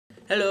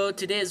Hello,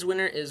 today's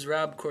winner is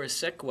Rob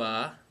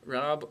Corsequa.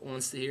 Rob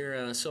wants to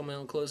hear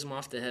Someone Close Him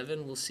Off to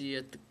Heaven. We'll see you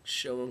at the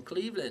show in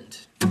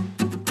Cleveland.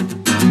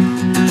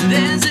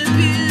 There's a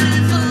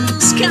beautiful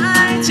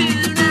sky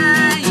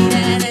tonight,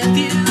 and if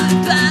you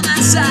look by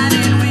my side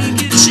and we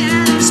could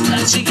share this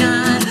splashing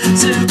on,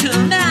 so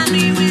come at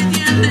me with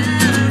your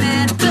moon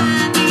and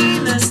burn me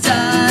the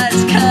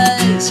stars,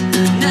 'cause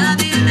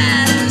nothing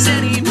matters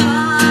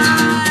anymore.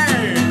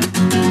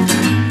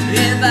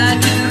 If I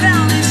could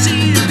only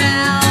see you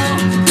now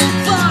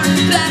for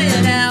about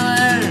an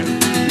hour,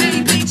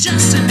 maybe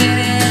just a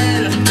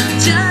minute,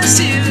 just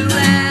to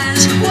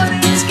ask what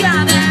he's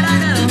got that I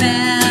don't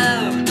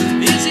have.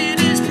 Is it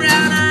his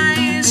brown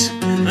eyes?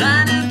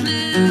 I know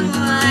blue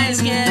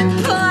eyes get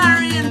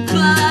pouring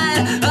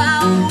blood.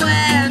 I'll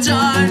wear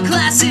dark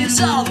glasses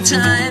all the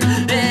time,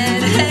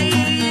 and hey,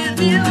 if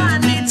you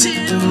want me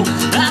to,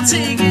 I'll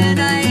take a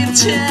knife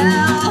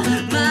till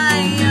my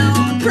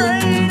own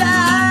bright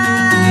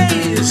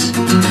eyes.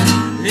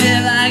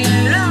 If I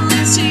could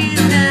only see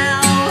you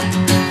now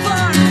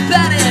for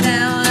about an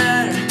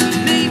hour,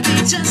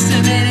 maybe just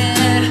a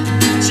minute,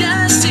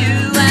 just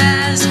to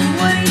ask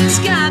what he's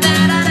got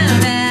that I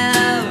don't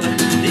have.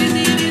 Is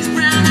it his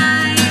brown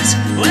eyes?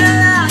 Well,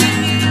 I'll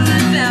give you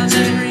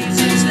 1,000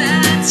 reasons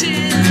that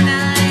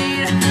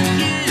tonight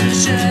you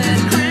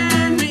should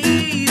grant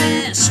me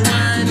this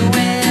one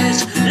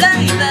wish,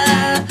 like the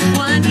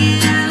one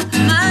year of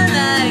my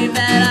life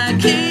that I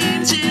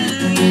came to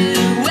you.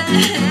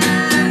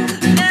 And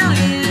now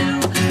you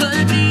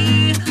put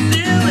me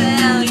through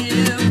hell,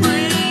 you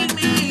bring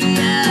me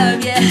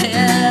up,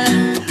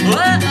 yeah.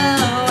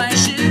 Whoa, I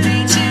should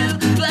hate you,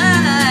 but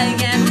I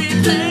can't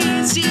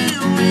replace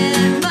you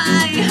in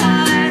my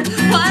heart.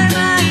 Why am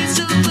I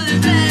so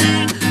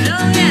pathetic?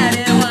 Don't get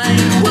it, why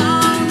you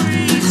won't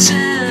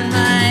return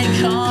my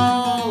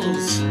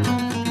calls.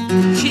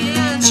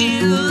 Can't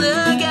you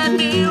look at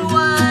me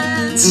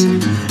once?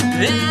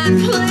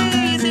 And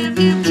please, if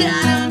you've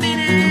got a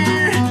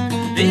minute,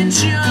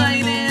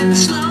 enjoy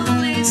this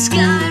lonely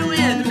sky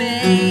with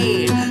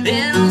me.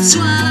 It'll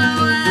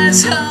swallow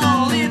us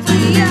whole if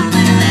we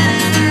only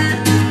let it.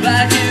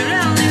 I could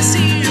only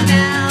see you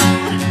now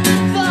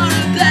for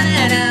about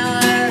an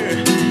hour,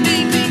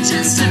 maybe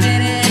just a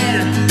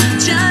minute,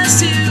 just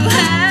to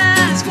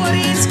ask what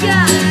he's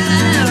got that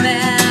I don't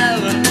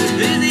have.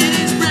 Is it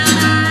his brown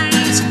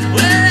eyes?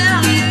 Well,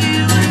 I'll give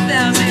you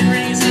 1,000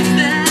 reasons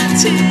that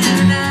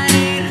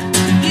tonight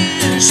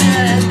you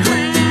should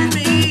grant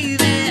me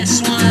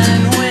this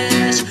one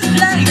wish,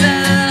 like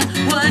the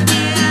one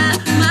year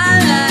of my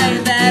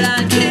life that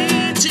I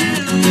gave to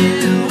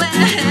you.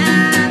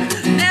 And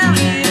now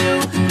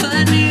you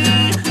put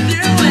me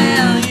through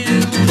hell, you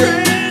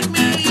break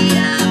me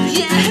up,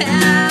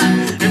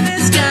 yeah. If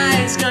this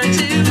guy's going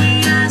to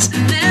eat us,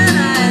 then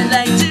I'd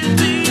like to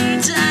be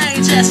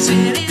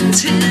digested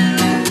into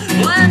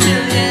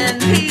 1,000,000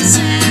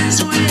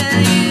 pieces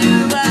with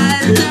you.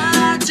 I'd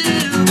love to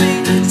be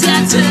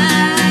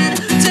scattered.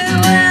 To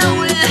hell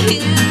with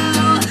you,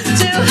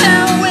 to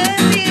hell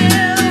with you,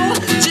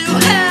 to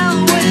hell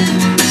with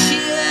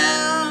you.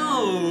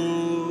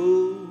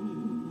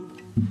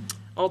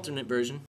 Alternate version.